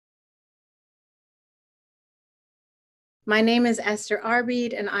My name is Ester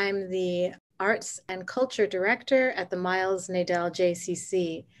Arbeid, and I'm the Arts and Culture Director at the Miles Nadal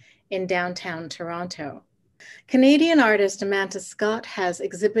JCC in downtown Toronto. Canadian artist Amanta Scott has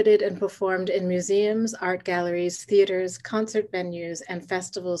exhibited and performed in museums, art galleries, theaters, concert venues, and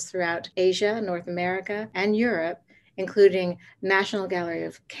festivals throughout Asia, North America, and Europe, including National Gallery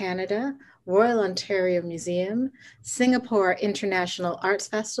of Canada, Royal Ontario Museum, Singapore International Arts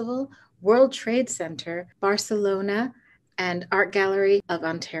Festival, World Trade Center, Barcelona, and Art Gallery of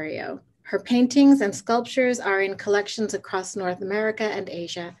Ontario. Her paintings and sculptures are in collections across North America and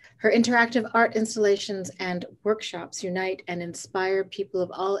Asia. Her interactive art installations and workshops unite and inspire people of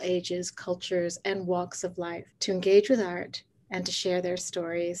all ages, cultures, and walks of life to engage with art and to share their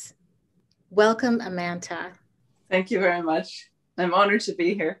stories. Welcome, Amanta. Thank you very much. I'm honored to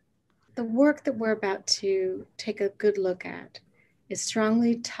be here. The work that we're about to take a good look at is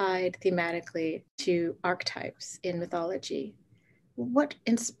strongly tied thematically to archetypes in mythology. What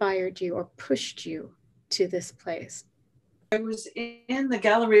inspired you or pushed you to this place? I was in the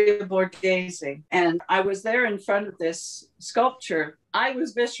Gallery of Borghese, and I was there in front of this sculpture. I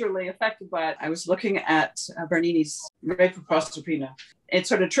was viscerally affected by it. I was looking at Bernini's Rape of Proserpina. It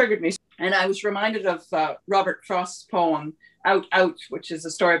sort of triggered me. And I was reminded of Robert Frost's poem, Out, Out, which is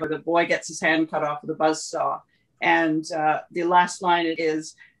a story about a boy gets his hand cut off with a buzzsaw. And the last line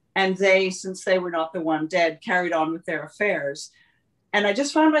is, and they, since they were not the one dead, carried on with their affairs. And I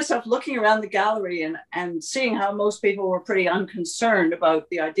just found myself looking around the gallery and seeing how most people were pretty unconcerned about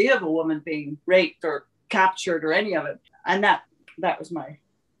the idea of a woman being raped or captured or any of it. And that was my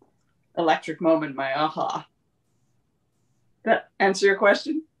electric moment, my aha. That answer your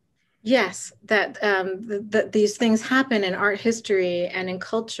question? Yes, that these things happen in art history and in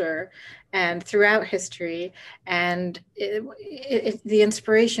culture and throughout history. And the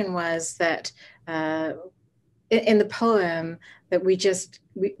inspiration was that in the poem that we just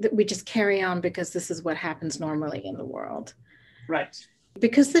carry on because this is what happens normally in the world. Right.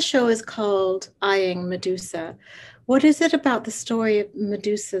 Because the show is called Eyeing Medusa, what is it about the story of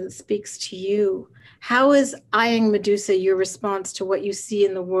Medusa that speaks to you? How is Eyeing Medusa your response to what you see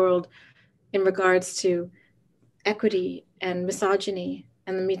in the world in regards to equity and misogyny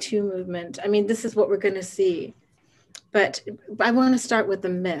and the Me Too movement? I mean, this is what we're going to see. But I want to start with the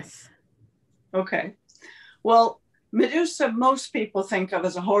myth. Okay. Well, Medusa, most people think of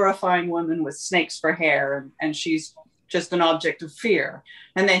as a horrifying woman with snakes for hair, and she's just an object of fear,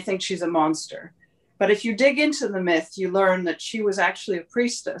 and they think she's a monster. But if you dig into the myth, you learn that she was actually a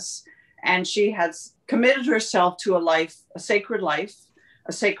priestess, and she had committed herself to a sacred life,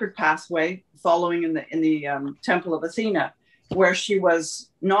 a sacred pathway, following in the Temple of Athena, where she was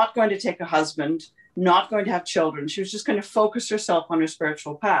not going to take a husband, not going to have children. She was just going to focus herself on her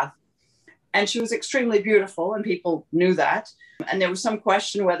spiritual path. And she was extremely beautiful, and people knew that. And there was some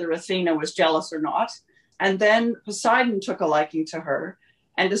question whether Athena was jealous or not. And then Poseidon took a liking to her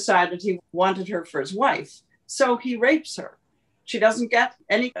and decided he wanted her for his wife. So he rapes her. She doesn't get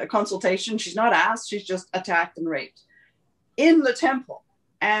any consultation. She's not asked. She's just attacked and raped in the temple.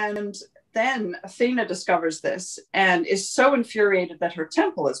 And then Athena discovers this and is so infuriated that her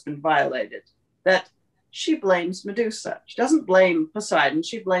temple has been violated that she blames Medusa. She doesn't blame Poseidon.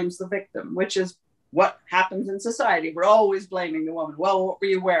 She blames the victim, which is what happens in society. We're always blaming the woman. Well, what were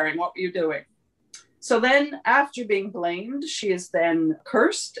you wearing? What were you doing? So then after being blamed, she is then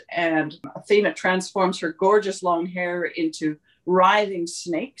cursed, and Athena transforms her gorgeous long hair into writhing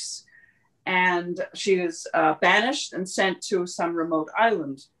snakes. And she is banished and sent to some remote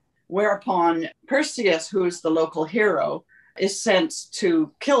island, whereupon Perseus, who is the local hero, is sent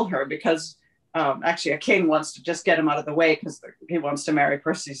to kill her because actually a king wants to just get him out of the way because he wants to marry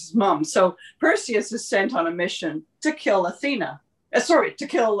Perseus' mom. So Perseus is sent on a mission to kill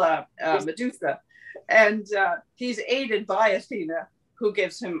Medusa. And he's aided by Athena, who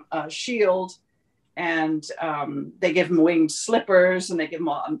gives him a shield, and they give him winged slippers, and they give him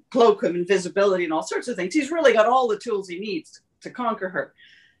a cloak of invisibility and all sorts of things. He's really got all the tools he needs to conquer her.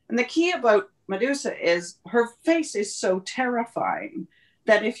 And the key about Medusa is her face is so terrifying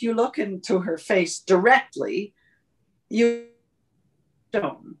that if you look into her face directly, you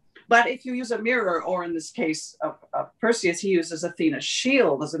don't. But if you use a mirror, or in this case of Perseus, he uses Athena's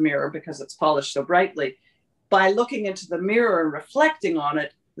shield as a mirror because it's polished so brightly. By looking into the mirror and reflecting on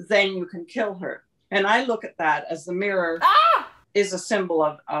it, then you can kill her. And I look at that as the mirror is a symbol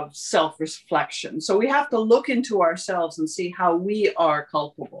of self-reflection. So we have to look into ourselves and see how we are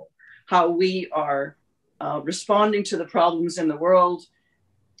culpable, how we are responding to the problems in the world,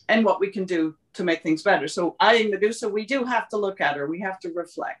 and what we can do to make things better. So eyeing Medusa, we do have to look at her. We have to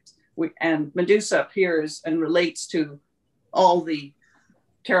reflect. And Medusa appears and relates to all the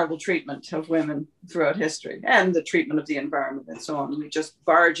terrible treatment of women throughout history and the treatment of the environment and so on. We just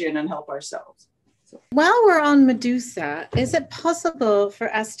barge in and help ourselves. So. While we're on Medusa, is it possible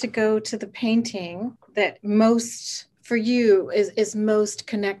for us to go to the painting that most, for you, is most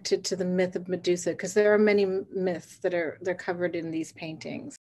connected to the myth of Medusa? Because there are many myths that they're covered in these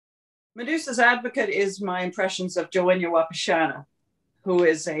paintings. Medusa's advocate is my impressions of Joênia Wapichana, who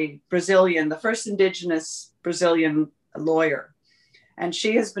is a Brazilian, the first indigenous Brazilian lawyer. And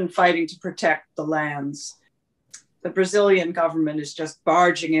she has been fighting to protect the lands. The Brazilian government is just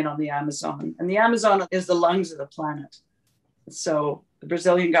barging in on the Amazon. And the Amazon is the lungs of the planet. So the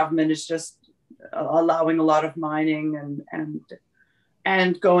Brazilian government is just allowing a lot of mining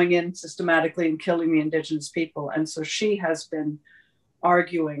and going in systematically and killing the indigenous people. And so she has been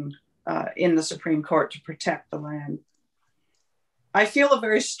arguing in the Supreme Court to protect the land. I feel a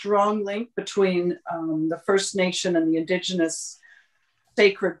very strong link between the First Nation and the indigenous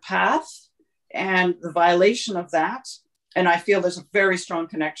sacred path and the violation of that. And I feel there's a very strong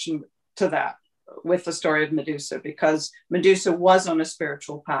connection to that with the story of Medusa, because Medusa was on a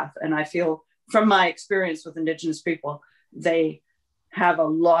spiritual path. And I feel from my experience with indigenous people, they have a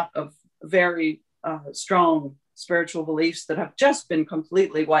lot of very strong spiritual beliefs that have just been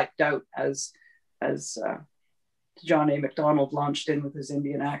completely wiped out as John A. Macdonald launched in with his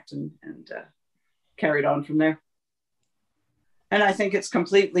Indian Act and carried on from there. And I think it's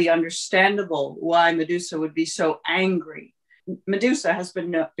completely understandable why Medusa would be so angry. Medusa has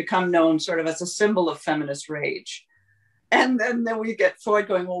become known sort of as a symbol of feminist rage. And then we get Freud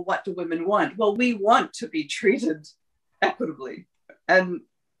going, well, what do women want? Well, we want to be treated equitably. And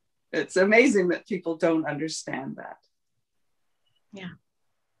it's amazing that people don't understand that. Yeah.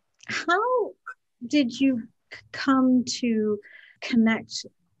 How did you come to connect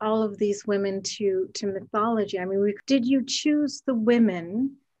all of these women to mythology? I mean, did you choose the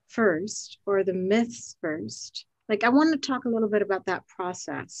women first or the myths first? Like, I want to talk a little bit about that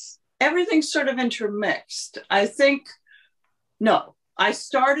process. Everything's sort of intermixed. I think, no, I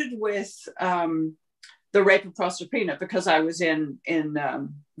started with the rape of Proserpina because I was in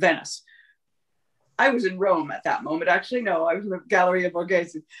Venice. I was in Rome at that moment. Actually, no, I was in the Galleria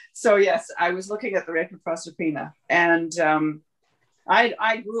Borghese. So yes, I was looking at the rape of Proserpina, and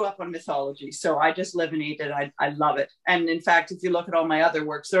I grew up on mythology, so I just live and eat it. I love it. And in fact, if you look at all my other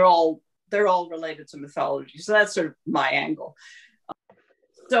works, they're all related to mythology. So that's sort of my angle.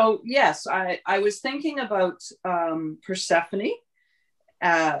 So yes, I was thinking about Persephone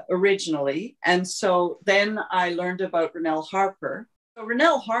originally. And so then I learned about Ronelle Harper. So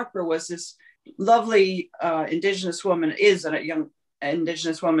Ronelle Harper was this lovely Indigenous woman, is a young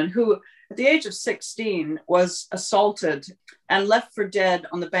Indigenous woman who at the age of 16 was assaulted and left for dead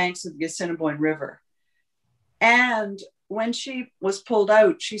on the banks of the Assiniboine River. And when she was pulled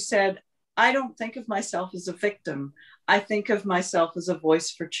out, she said, I don't think of myself as a victim. I think of myself as a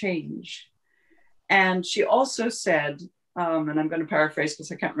voice for change. And she also said, and I'm going to paraphrase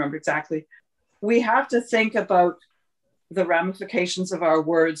because I can't remember exactly, we have to think about the ramifications of our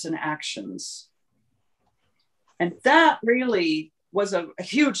words and actions. And that really was a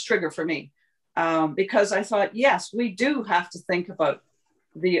huge trigger for me, because I thought, yes, we do have to think about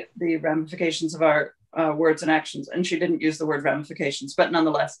the ramifications of our words and actions. And she didn't use the word ramifications, but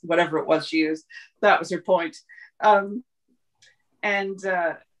nonetheless, whatever it was she used, that was her point. I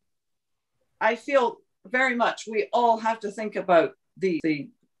feel very much we all have to think about the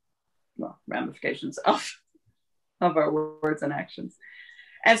ramifications of our words and actions.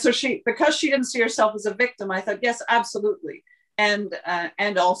 And so because she didn't see herself as a victim, I thought, yes, absolutely. And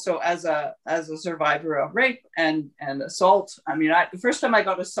also as a survivor of rape and assault. I mean, the first time I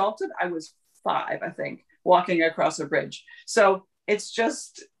got assaulted, I was 5, I think, walking across a bridge. So it's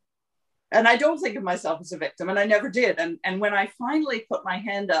just, and I don't think of myself as a victim, and I never did. And when I finally put my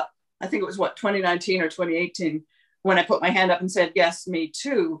hand up, I think it was 2019 or 2018, when I put my hand up and said, yes, me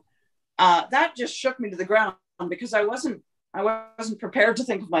too, that just shook me to the ground, because I wasn't prepared to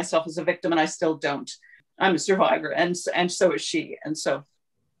think of myself as a victim, and I still don't. I'm a survivor, and so is she. And so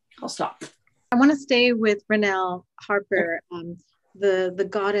I'll stop. I want to stay with Ronelle Harper. The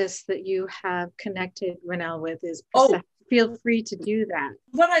goddess that you have connected Ronelle with is Persephone. Feel free to do that.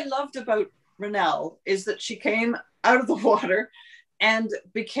 What I loved about Ronelle is that she came out of the water and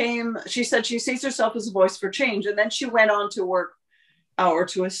she said she sees herself as a voice for change. And then she went on to work or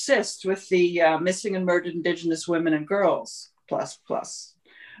to assist with the missing and murdered Indigenous women and girls, plus.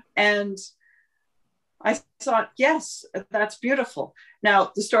 And I thought, yes, that's beautiful.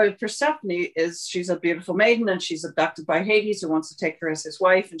 Now, the story of Persephone is she's a beautiful maiden and she's abducted by Hades, who wants to take her as his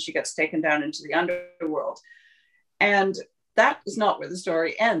wife, and she gets taken down into the underworld. And that is not where the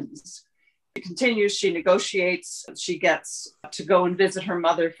story ends. It continues, she negotiates, she gets to go and visit her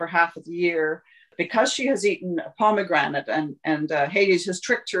mother for half of the year because she has eaten a pomegranate, and Hades has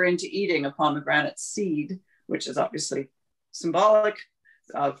tricked her into eating a pomegranate seed, which is obviously symbolic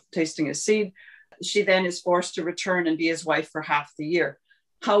of tasting a seed. She then is forced to return and be his wife for half the year.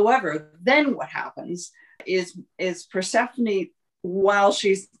 However, then what happens is Persephone, while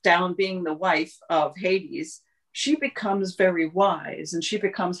she's down being the wife of Hades, she becomes very wise, and she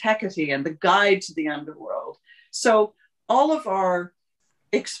becomes Hecate and the guide to the underworld. So all of our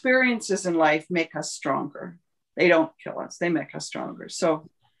experiences in life make us stronger. They don't kill us, they make us stronger. So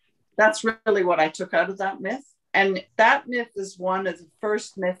that's really what I took out of that myth. And that myth is one of the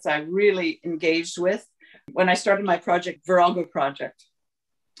first myths I really engaged with. When I started my project, Virago Project,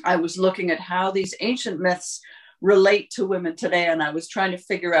 I was looking at how these ancient myths relate to women today. And I was trying to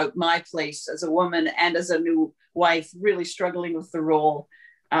figure out my place as a woman and as a new wife, really struggling with the role.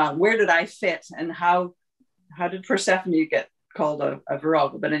 Where did I fit, and how did Persephone get called a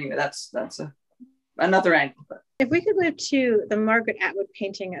virago? But anyway, that's another angle. If we could move to the Margaret Atwood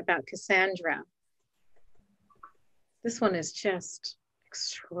painting about Cassandra. This one is just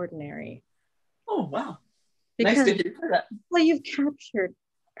extraordinary. Oh, wow. Because, nice to hear that. Well, you've captured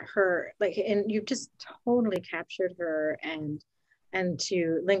her, and you've just totally captured her, and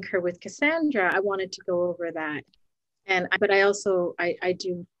to link her with Cassandra, I wanted to go over that. But I also, I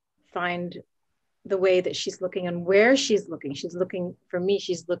do find the way that she's looking and where she's looking, for me,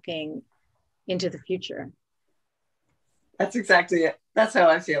 she's looking into the future. That's exactly it. That's how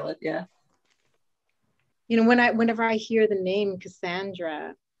I feel it. Yeah. You know, whenever I hear the name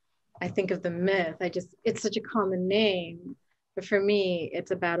Cassandra, I think of the myth. It's such a common name, but for me,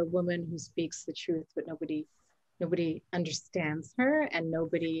 it's about a woman who speaks the truth, but nobody understands her and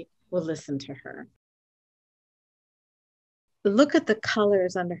nobody will listen to her. Look at the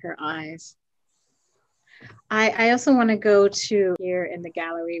colors under her eyes. I also want to go to here in the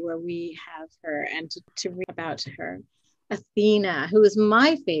gallery where we have her and to read about her. Athena, who is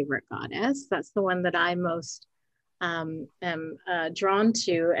my favorite goddess. That's the one that I most am drawn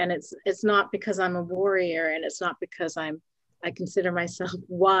to. And it's not because I'm a warrior, and it's not because I consider myself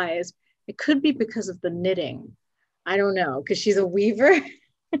wise. It could be because of the knitting. I don't know, because she's a weaver.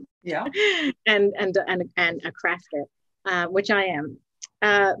 Yeah. and a crafter, which I am.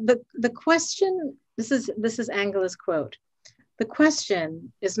 The question, this is Angela's quote. The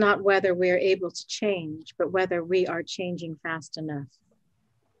question is not whether we are able to change, but whether we are changing fast enough.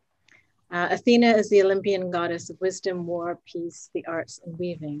 Athena is the Olympian goddess of wisdom, war, peace, the arts, and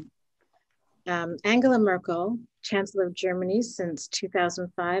weaving. Angela Merkel, Chancellor of Germany since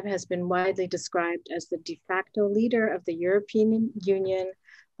 2005, has been widely described as the de facto leader of the European Union,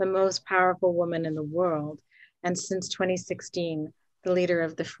 the most powerful woman in the world, and since 2016, the leader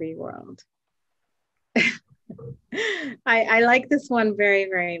of the free world. I like this one very,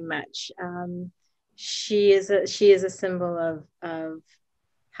 very much. She is a symbol of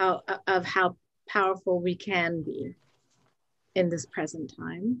how powerful we can be in this present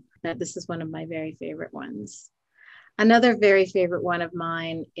time. That this is one of my very favorite ones. Another very favorite one of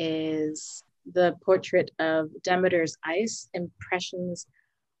mine is the portrait of Demeter's Ice, Impressions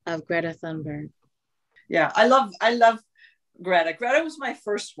of Greta Thunberg. Yeah, I love Greta. Greta was my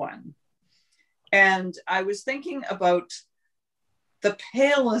first one. And I was thinking about the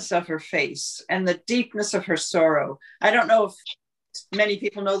paleness of her face and the deepness of her sorrow. I don't know if many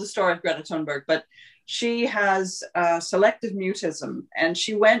people know the story of Greta Thunberg, but she has selective mutism. And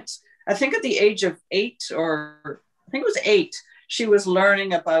she went, I think at the age of 8, or I think it was 8, she was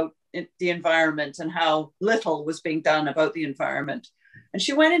learning about the environment and how little was being done about the environment. And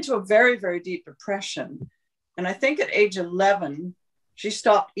she went into a very, very deep depression. And I think at age 11, she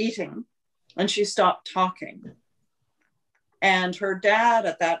stopped eating and she stopped talking. And her dad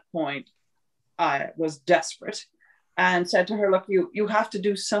at that point was desperate and said to her, look, you have to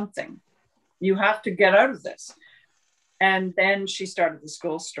do something. You have to get out of this. And then she started the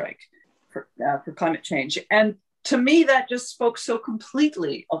school strike for climate change. And to me, that just spoke so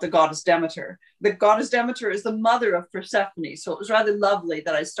completely of the goddess Demeter. The goddess Demeter is the mother of Persephone. So it was rather lovely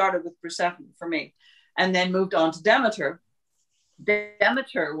that I started with Persephone for me and then moved on to Demeter.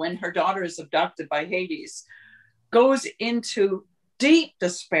 Demeter, when her daughter is abducted by Hades, goes into deep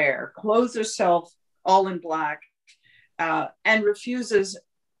despair, clothes herself all in black, and refuses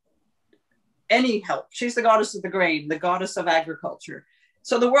any help. She's the goddess of the grain, the goddess of agriculture.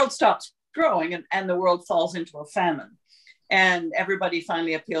 So the world stops growing and the world falls into a famine. And everybody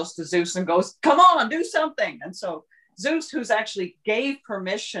finally appeals to Zeus and goes, come on, do something. And so Zeus, who's actually gave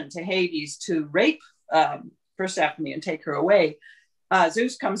permission to Hades to rape Persephone and take her away,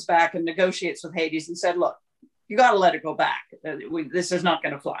 Zeus comes back and negotiates with Hades and said, look, you got to let it go back. This is not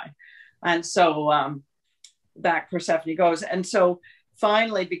going to fly. And so back Persephone goes. And so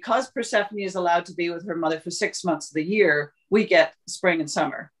finally, because Persephone is allowed to be with her mother for 6 months of the year, we get spring and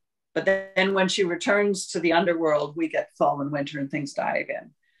summer. But then when she returns to the underworld, we get fall and winter and things die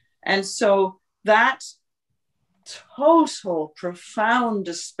again. And so that total profound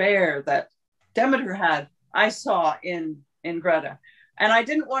despair that Demeter had, I saw in Greta. And I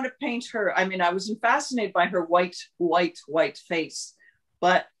didn't want to paint her. I mean, I was fascinated by her white face,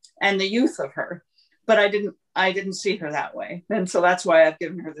 and the youth of her, but I didn't see her that way. And so that's why I've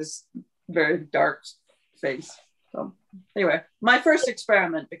given her this very dark face. So anyway, my first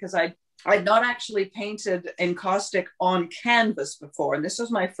experiment, because I'd not actually painted encaustic on canvas before. And this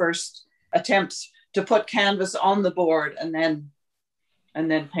was my first attempt to put canvas on the board and then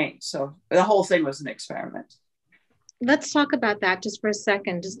paint. So the whole thing was an experiment. Let's talk about that just for a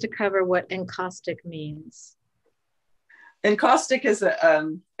second, just to cover what encaustic means. Encaustic is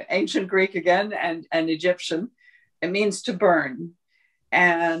ancient Greek again and Egyptian. It means to burn.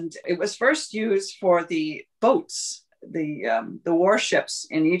 And it was first used for the boats, the warships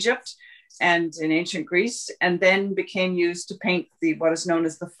in Egypt and in ancient Greece, and then became used to paint what is known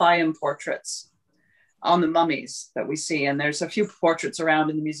as the Fayum portraits on the mummies that we see. And there's a few portraits around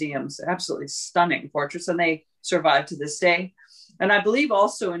in the museums, absolutely stunning portraits, and they survive to this day. And I believe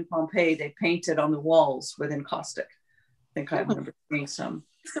also in Pompeii, they painted on the walls with encaustic. I think I remember seeing some.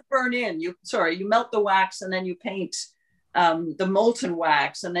 To burn in, you melt the wax and then you paint the molten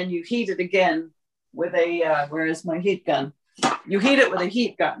wax, and then you heat it again with a, where is my heat gun? You heat it with a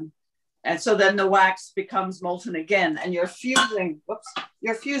heat gun. And so then the wax becomes molten again, and you're fusing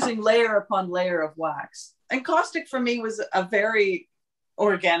layer upon layer of wax. Encaustic for me was a very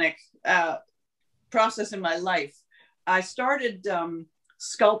organic process in my life. I started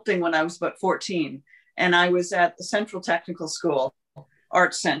sculpting when I was about 14, and I was at the Central Technical School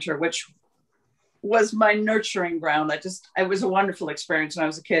Art Center, which was my nurturing ground. It was a wonderful experience when I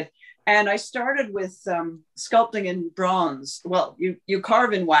was a kid. And I started with sculpting in bronze. Well, you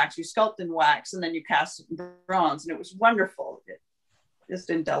carve in wax, you sculpt in wax, and then you cast it in bronze. And it was wonderful, just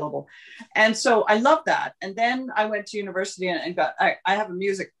indelible. And so I loved that. And then I went to university and I have a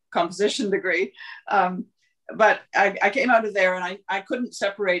music composition degree. But I came out of there and I couldn't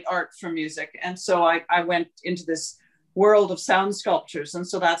separate art from music. And so I went into this world of sound sculptures. And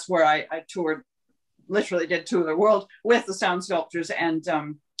so that's where I toured, literally did tour the world with the sound sculptures and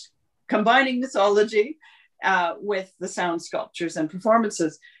combining mythology with the sound sculptures and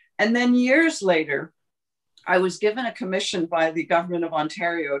performances. And then years later, I was given a commission by the government of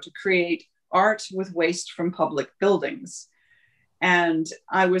Ontario to create art with waste from public buildings. And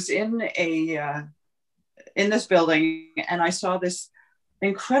I was in this building and I saw this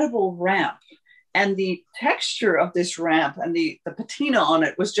incredible ramp, and the texture of this ramp and the patina on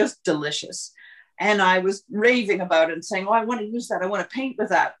it was just delicious. And I was raving about it and saying, oh, I want to use that. I want to paint with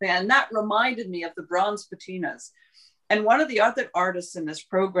that. And that reminded me of the bronze patinas. And one of the other artists in this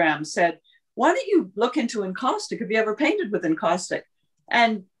program said, why don't you look into encaustic? Have you ever painted with encaustic?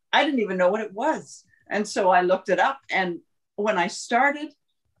 And I didn't even know what it was. And so I looked it up. And when I started,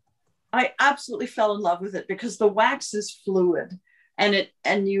 I absolutely fell in love with it because the wax is fluid and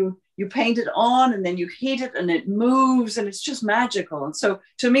you paint it on and then you heat it and it moves and it's just magical. And so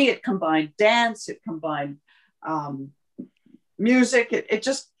to me, it combined dance, it combined music. It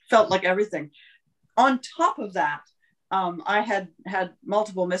just felt like everything. On top of that, I had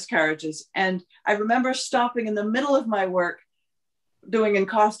multiple miscarriages. And I remember stopping in the middle of my work doing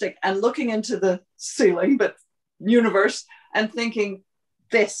encaustic and looking into the ceiling, but universe, and thinking,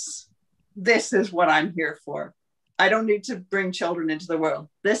 this is what I'm here for. I don't need to bring children into the world.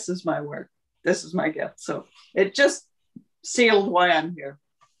 This is my work. This is my gift. So it just sealed why I'm here.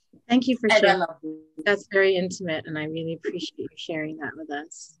 Thank you for sharing. That's very intimate, and I really appreciate you sharing that with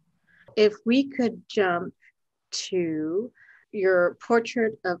us. If we could jump to your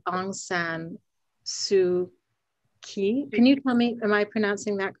portrait of Aung San Suu Kyi. Can you tell me, am I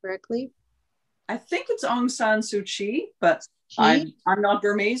pronouncing that correctly? I think it's Aung San Suu Kyi, but I'm not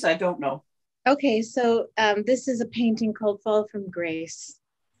Burmese. I don't know. Okay, so this is a painting called Fall from Grace.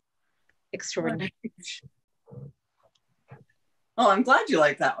 Extraordinary. Oh, I'm glad you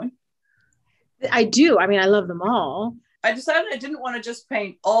like that one. I do. I mean, I love them all. I decided I didn't want to just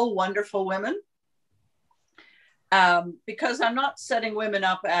paint all wonderful women because I'm not setting women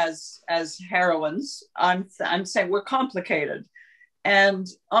up as heroines. I'm saying we're complicated. And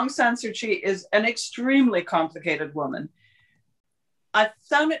Aung San Suu Kyi is an extremely complicated woman. I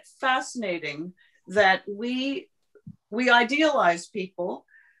found it fascinating that we idealize people.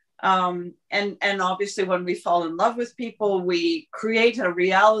 And obviously when we fall in love with people, we create a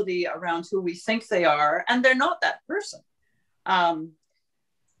reality around who we think they are, and they're not that person.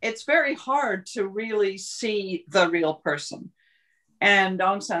 It's very hard to really see the real person. And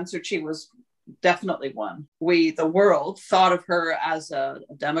Aung San Suu Kyi was definitely one. The world thought of her as a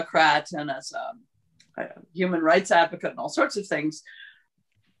Democrat and as a human rights advocate and all sorts of things.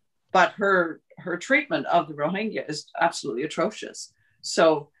 But her treatment of the Rohingya is absolutely atrocious.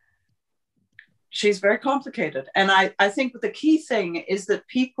 So she's very complicated. And I think the key thing is that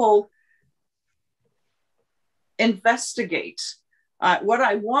people investigate. What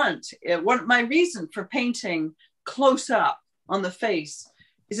I want, my reason for painting close up on the face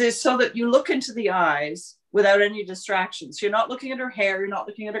is so that you look into the eyes without any distractions. You're not looking at her hair, you're not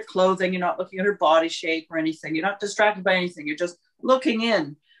looking at her clothing, you're not looking at her body shape or anything. You're not distracted by anything. You're just looking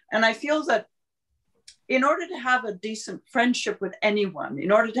in. And I feel that in order to have a decent friendship with anyone,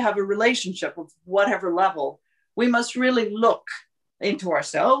 in order to have a relationship of whatever level, we must really look into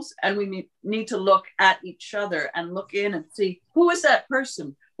ourselves, and we need to look at each other and look in and see, who is that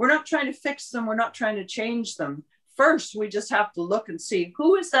person? We're not trying to fix them. We're not trying to change them. First, we just have to look and see,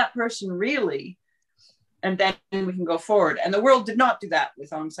 who is that person really? And then we can go forward. And the world did not do that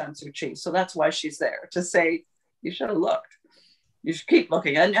with Aung San Suu Kyi. So that's why she's there, to say, you should have looked. You should keep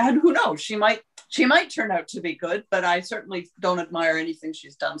looking. And who knows, she might turn out to be good, but I certainly don't admire anything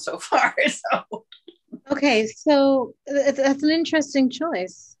she's done so far. So. Okay, so that's an interesting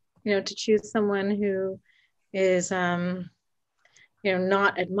choice, to choose someone who is,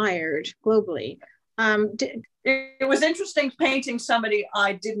 not admired globally. It was interesting painting somebody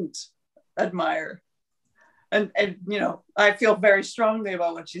I didn't admire. And I feel very strongly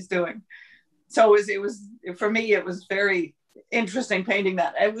about what she's doing. So it was for me, it was very interesting painting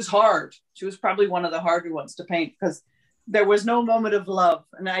that. It was hard. She was probably one of the harder ones to paint because there was no moment of love.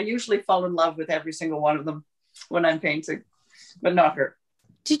 And I usually fall in love with every single one of them when I'm painting, but not her.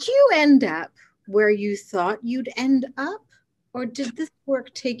 Did you end up where you thought you'd end up? Or did this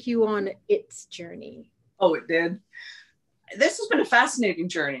work take you on its journey? Oh, it did. This has been a fascinating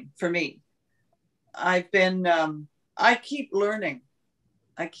journey for me. I keep learning.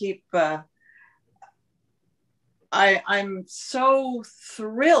 I'm so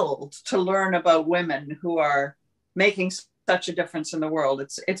thrilled to learn about women who are making such a difference in the world.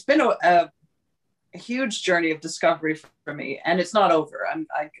 It's been a huge journey of discovery for me, and it's not over.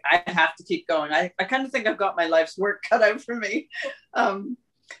 I have to keep going. I kind of think I've got my life's work cut out for me.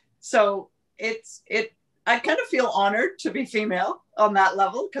 So I kind of feel honored to be female on that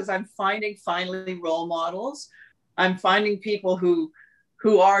level, because I'm finding finally role models. I'm finding people who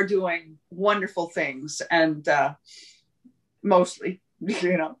are doing wonderful things, and mostly,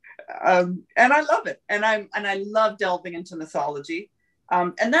 and I love it. And I love delving into mythology.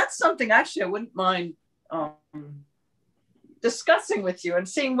 And that's something actually I wouldn't mind discussing with you and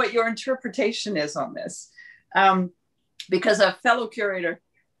seeing what your interpretation is on this. Because a fellow curator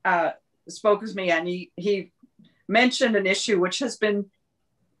spoke with me, and he mentioned an issue which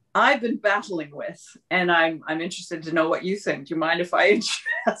I've been battling with, and I'm interested to know what you think. Do you mind if I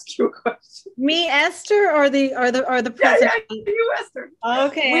ask you a question? Me, Esther, or the president? Yeah, you, Esther.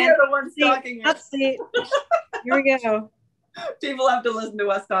 Okay. We are the ones talking. Let's see. Here we go. People have to listen to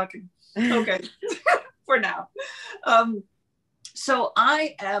us talking. Okay, for now. So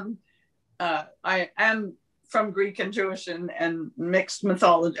I am from Greek and Jewish and mixed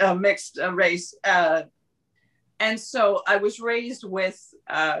mythology, mixed race. And so I was raised with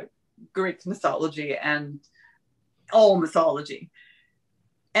Greek mythology and all mythology.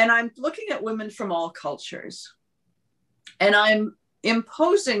 And I'm looking at women from all cultures. And I'm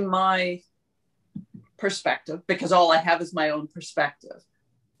imposing my perspective, because all I have is my own perspective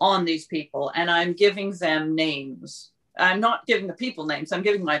on these people. And I'm giving them names. I'm not giving the people names. I'm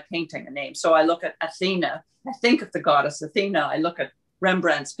giving my painting a name. So I look at Athena. I think of the goddess Athena. I look at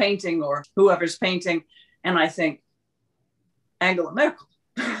Rembrandt's painting or whoever's painting, and I think Angela Merkel,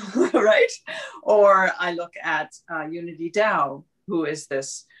 right? Or I look at Unity Dow, who is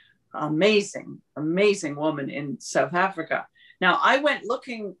this amazing, amazing woman in South Africa. Now, I went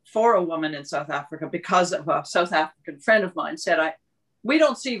looking for a woman in South Africa because of a South African friend of mine said, we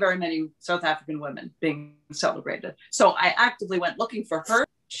don't see very many South African women being celebrated. So I actively went looking for her.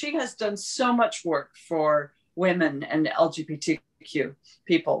 She has done so much work for women and LGBTQ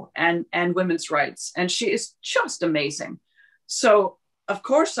people and women's rights. And she is just amazing. So, of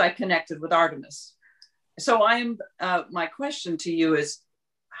course, I connected with Artemis. So my question to you is,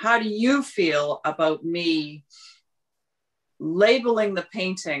 how do you feel about me labeling the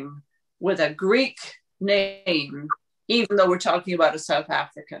painting with a Greek name, even though we're talking about a South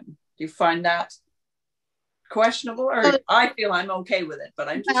African? Do you find that questionable? Or I feel I'm okay with it, but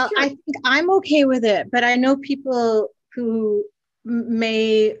I'm just curious. I think I'm okay with it, but I know people who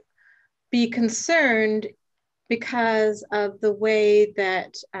may be concerned because of the way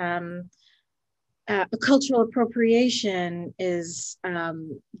that cultural appropriation is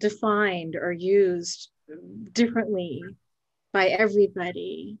defined or used differently by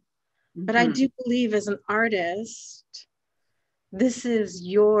everybody. Mm-hmm. But I do believe as an artist, this is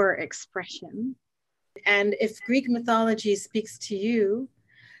your expression. And if Greek mythology speaks to you,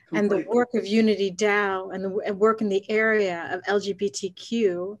 and the work of Unity DAO and the work in the area of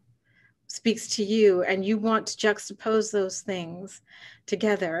LGBTQ speaks to you, and you want to juxtapose those things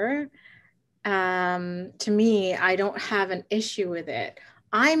together, to me, I don't have an issue with it.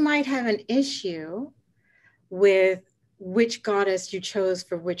 I might have an issue with which goddess you chose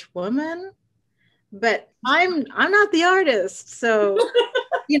for which woman, but I'm not the artist, so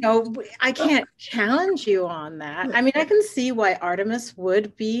you know, I can't challenge you on that. I mean, I can see why Artemis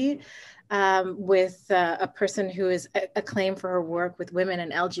would be with a person who is acclaimed for her work with women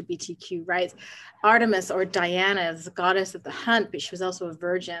and LGBTQ rights. Artemis, or Diana, is the goddess of the hunt, but she was also a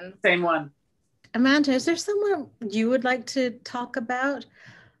virgin. Same one. Amanta, is there someone you would like to talk about?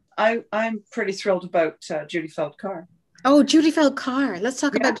 I'm pretty thrilled about Judy Feld-Carr. Oh, Judy Feld-Carr. Let's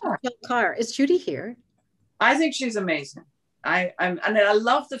talk about Judy Feld-Carr. Is Judy here? I think she's amazing. I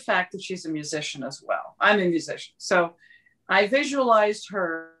love the fact that she's a musician as well. I'm a musician. So I visualized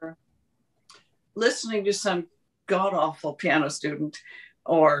her listening to some god-awful piano student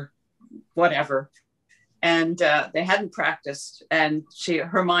or whatever. And they hadn't practiced, and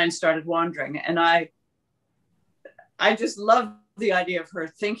her mind started wandering. And I just love the idea of her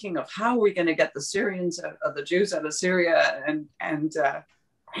thinking of how are we going to get the Syrians, of the Jews out of Syria,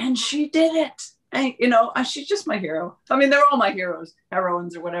 and she did it. And, you know, she's just my hero. I mean, they're all my heroes,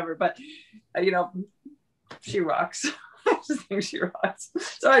 heroines, or whatever. But you know, she rocks. I just think she rocks.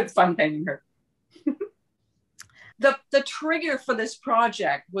 So I had fun painting her. The trigger for this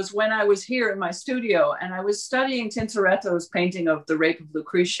project was when I was here in my studio and I was studying Tintoretto's painting of The Rape of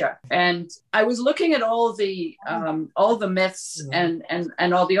Lucretia. And I was looking at all the myths and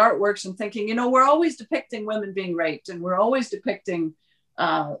all the artworks and thinking, you know, we're always depicting women being raped, and we're always depicting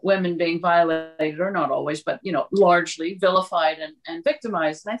women being violated, or not always, but, you know, largely vilified and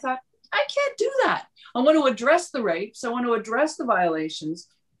victimized. And I thought, I can't do that. I want to address the rapes. I want to address the violations.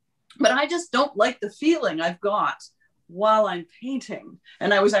 But I just don't like the feeling I've got while I'm painting.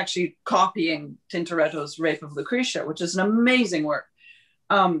 And I was actually copying Tintoretto's Rape of Lucretia, which is an amazing work.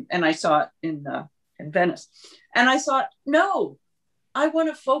 And I saw it in Venice. And I thought, no, I want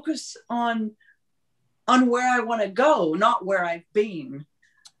to focus on where I want to go, not where I've been.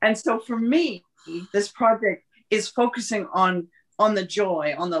 And so for me, this project is focusing on the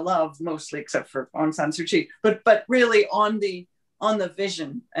joy, on the love, mostly, except for Aung San Suu Kyi, but really on the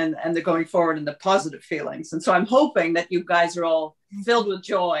vision and the going forward and the positive feelings. And so I'm hoping that you guys are all filled with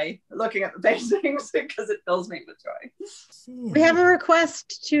joy looking at the paintings, because it fills me with joy. We have a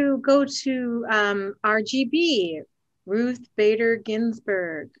request to go to RGB, Ruth Bader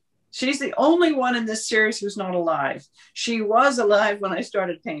Ginsburg. She's the only one in this series who's not alive. She was alive when I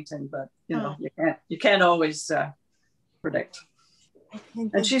started painting, but you know, you can't always predict.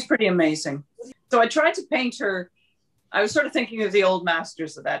 And she's pretty amazing. So I tried to paint her. I was sort of thinking of the old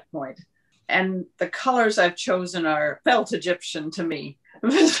masters at that point. And the colors I've chosen felt Egyptian to me.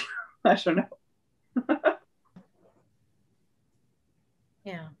 I don't know.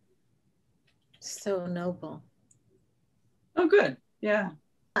 Yeah. So noble. Oh, good. Yeah.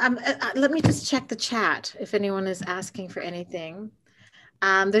 Let me just check the chat if anyone is asking for anything.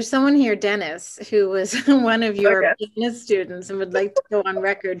 There's someone here, Dennis, who was one of your business students and would like to go on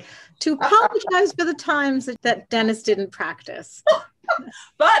record to apologize for the times that Dennis didn't practice.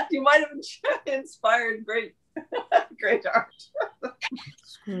 But you might have inspired great art.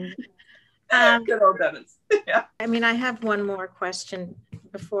 Good old Dennis. Yeah. I mean, I have one more question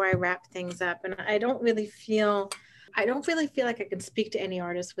before I wrap things up, and I don't really feel like I can speak to any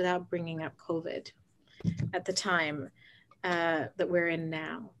artist without bringing up COVID at the time that we're in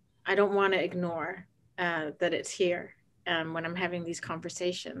now. I don't want to ignore that it's here when I'm having these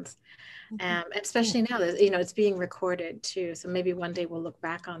conversations, especially now that, you know, it's being recorded too. So maybe one day we'll look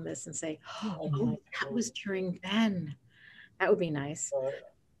back on this and say, oh, that was during then. That would be nice.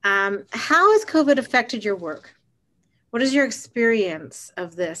 How has COVID affected your work? What is your experience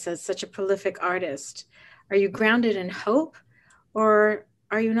of this as such a prolific artist? Are you grounded in hope, or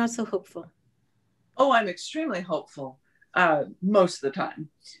are you not so hopeful? Oh, I'm extremely hopeful most of the time.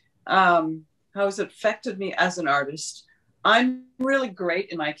 How has it affected me as an artist? I'm really great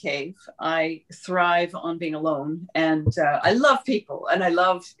in my cave. I thrive on being alone, and I love people and I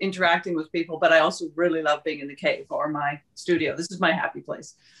love interacting with people, but I also really love being in the cave or my studio. This is my happy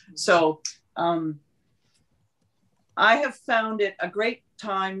place. So I have found it a great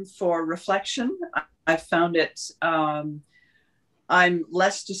time for reflection. I found it, I'm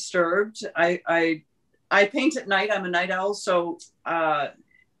less disturbed. I paint at night. I'm a night owl, so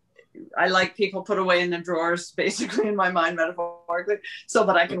I like people put away in the drawers, basically, in my mind, metaphorically, so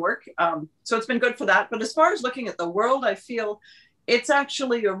that I can work. So it's been good for that. But as far as looking at the world, I feel it's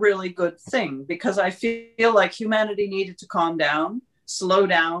actually a really good thing, because I feel like humanity needed to calm down, slow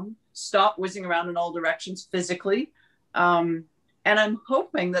down, stop whizzing around in all directions physically. And I'm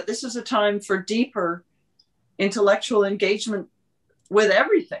hoping that this is a time for deeper intellectual engagement with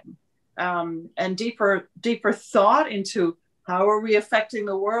everything, and deeper thought into how are we affecting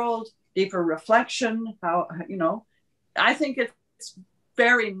the world, deeper reflection, how, I think it's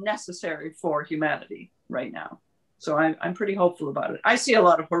very necessary for humanity right now. So I'm pretty hopeful about it. I see a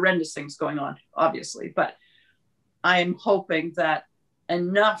lot of horrendous things going on, obviously, but I'm hoping that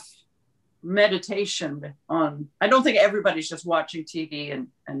enough meditation on, I don't think everybody's just watching TV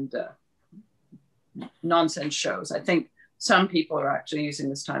and nonsense shows. I think some people are actually using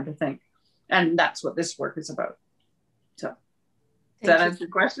this time to think. And that's what this work is about. So does that answer your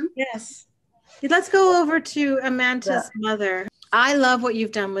question? Yes. Let's go over to Amanta's mother. I love what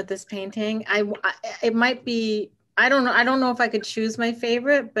you've done with this painting. It might be, I don't know if I could choose my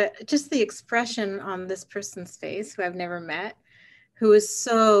favorite, but just the expression on this person's face, who I've never met, who is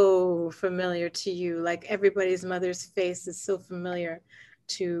so familiar to you. Like everybody's mother's face is so familiar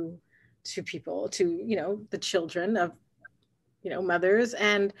to people, to, the children of, mothers.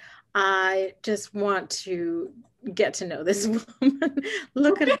 And I just want to get to know this woman.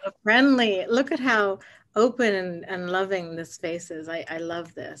 Look at how friendly, look at how open and loving this face is. I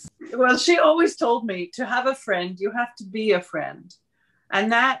love this. Well, she always told me, to have a friend, you have to be a friend.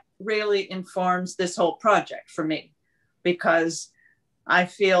 And that really informs this whole project for me, because I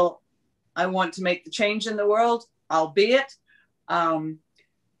feel I want to make the change in the world, albeit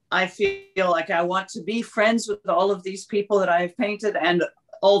I feel like I want to be friends with all of these people that I have painted and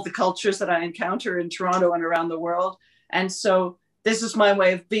all the cultures that I encounter in Toronto and around the world. And so this is my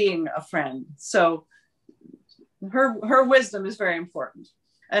way of being a friend. So her wisdom is very important.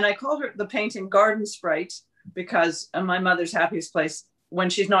 And I called her the painting Garden Sprite, because my mother's happiest place when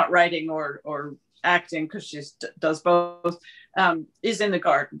she's not writing or acting, because she does both, is in the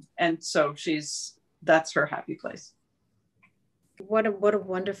garden. And so that's her happy place. What a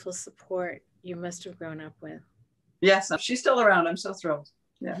wonderful support you must have grown up with. Yes, she's still around. I'm so thrilled.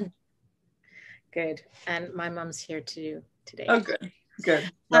 Yeah. Good. And my mom's here too today. Oh, good.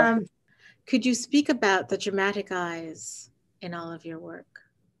 Good. Could you speak about the dramatic eyes in all of your work?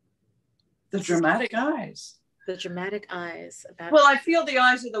 The dramatic eyes. The dramatic eyes. Well, I feel the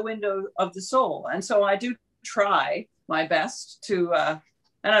eyes are the window of the soul. And so I do try my best to, and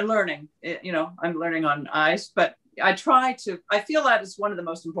I'm learning, I'm learning on eyes, but I feel that is one of the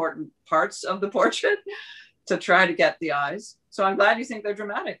most important parts of the portrait, to try to get the eyes. So I'm glad you think they're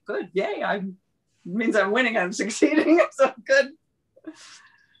dramatic. Good. Yay. It means I'm winning. I'm succeeding. So good.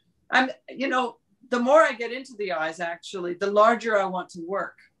 The more I get into the eyes, actually, the larger I want to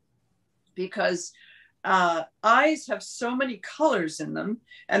work, because eyes have so many colors in them,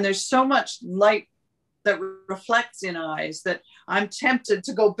 and there's so much light that reflects in eyes that I'm tempted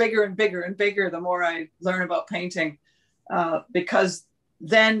to go bigger and bigger and bigger the more I learn about painting, because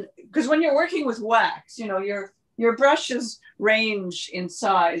when you're working with wax, your brushes range in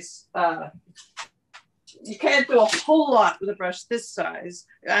size. You can't do a whole lot with a brush this size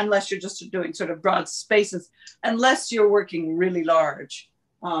unless you're just doing sort of broad spaces, unless you're working really large.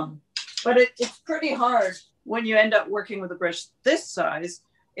 But it's pretty hard when you end up working with a brush this size.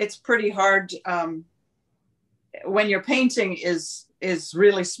 It's pretty hard when your painting is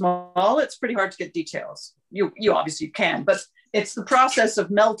really small. It's pretty hard to get details. You obviously can, but it's the process of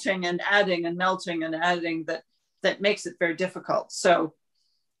melting and adding and melting and adding that makes it very difficult. So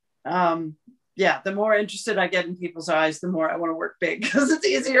the more interested I get in people's eyes, the more I want to work big, because it's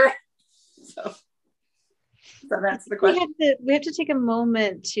easier. So that's the question. We have to take a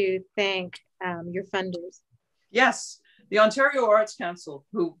moment to thank your funders. Yes, the Ontario Arts Council,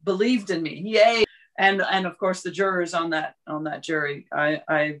 who believed in me. Yay! And of course the jurors on that jury.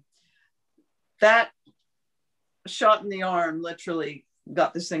 That shot in the arm literally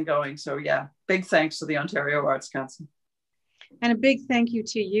got this thing going. So yeah, big thanks to the Ontario Arts Council. And a big thank you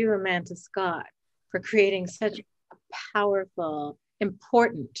to you, Amanta Scott, for creating such a powerful,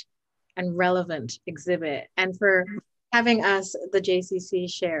 important and relevant exhibit, and for having us, the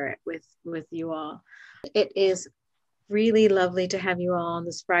JCC, share it with you all. It is really lovely to have you all on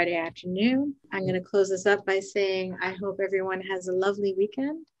this Friday afternoon. I'm going to close this up by saying I hope everyone has a lovely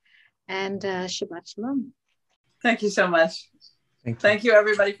weekend, and Shabbat Shalom. Thank you so much. Thank you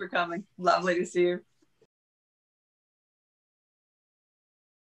everybody for coming. Lovely to see you.